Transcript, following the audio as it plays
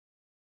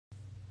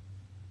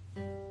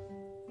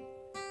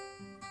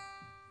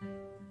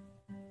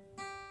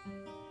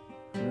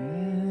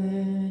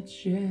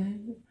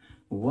shed.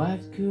 What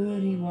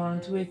could he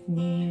want with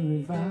me,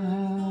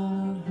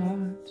 reviled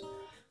heart?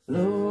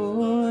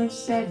 Lord,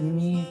 set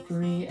me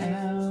free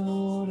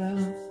out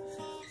of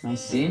my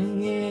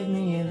sin, give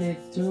me a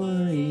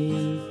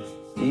victory.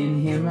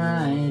 In him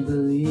I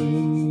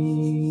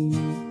believe.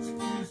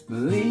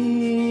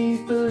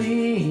 Believe,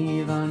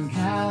 believe on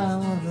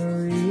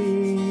Calvary.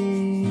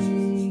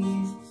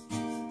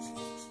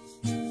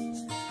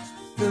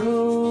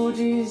 Though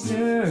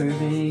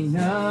deserving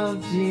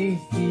of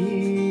defeat,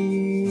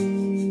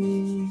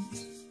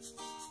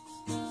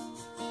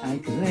 I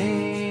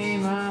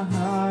claim a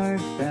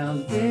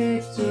heartfelt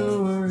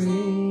victory.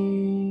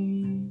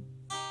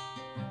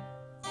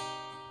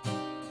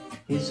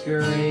 His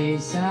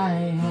grace I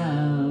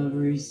have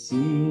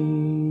received.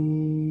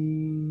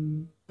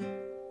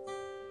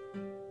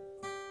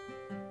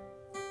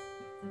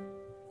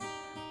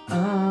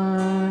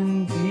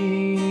 Undeserving,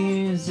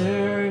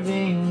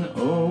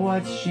 oh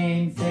what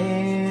shame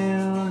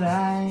failed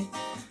I,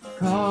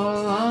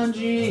 call on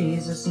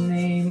Jesus'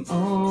 name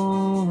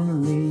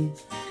only,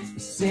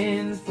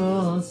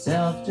 sinful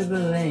self to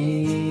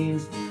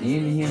blame,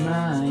 in him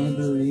I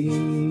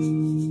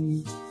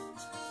believe.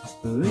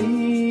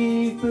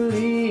 Believe,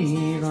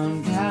 believe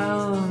on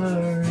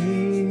Calvary.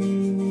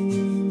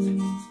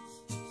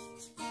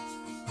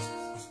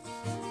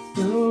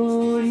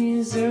 Though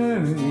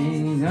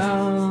deserving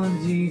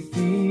of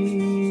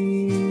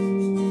defeat,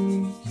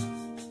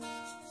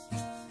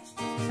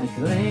 I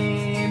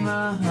claim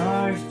a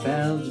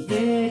heartfelt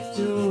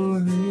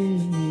victory.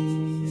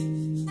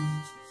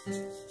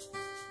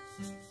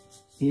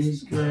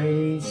 His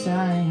grace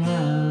I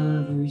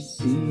have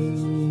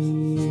received.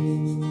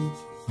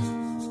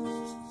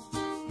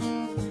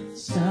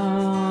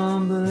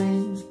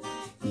 Stumbling,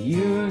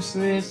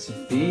 useless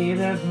feet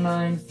of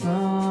mine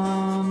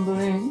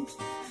fumbling,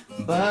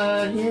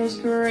 but his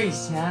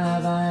grace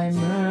have I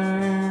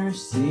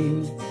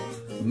mercy.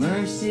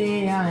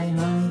 Mercy I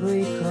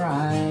humbly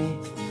cry,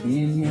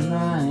 in him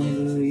I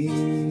believe.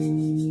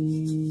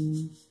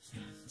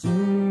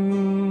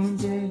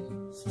 Wounded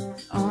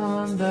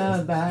on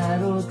the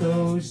battle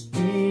goes,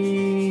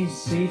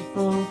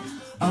 deceitful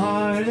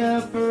are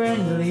the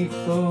friendly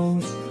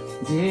foes.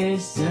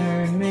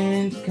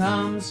 Discernment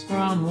comes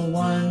from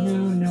one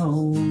who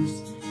knows,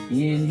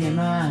 in him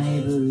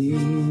I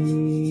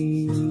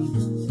believe.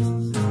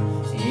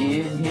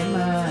 In him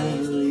I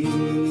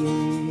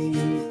believe.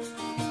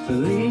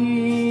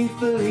 Believe,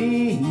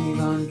 believe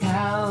on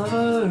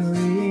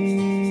Calvary.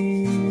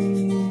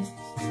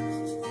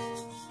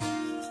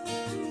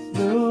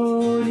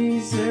 Though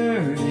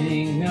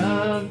deserving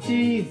of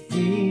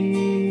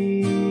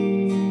defeat,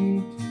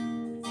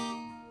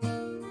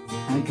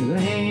 I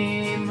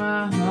claim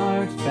a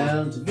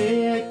heartfelt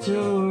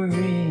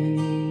victory.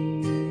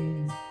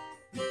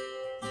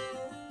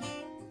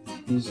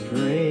 His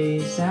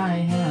grace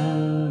I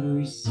have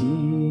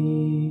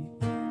received.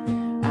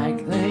 I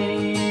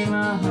claim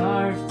a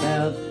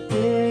heartfelt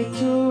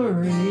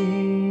victory.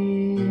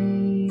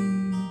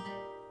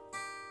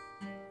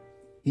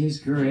 His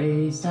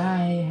grace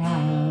I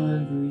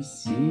have received.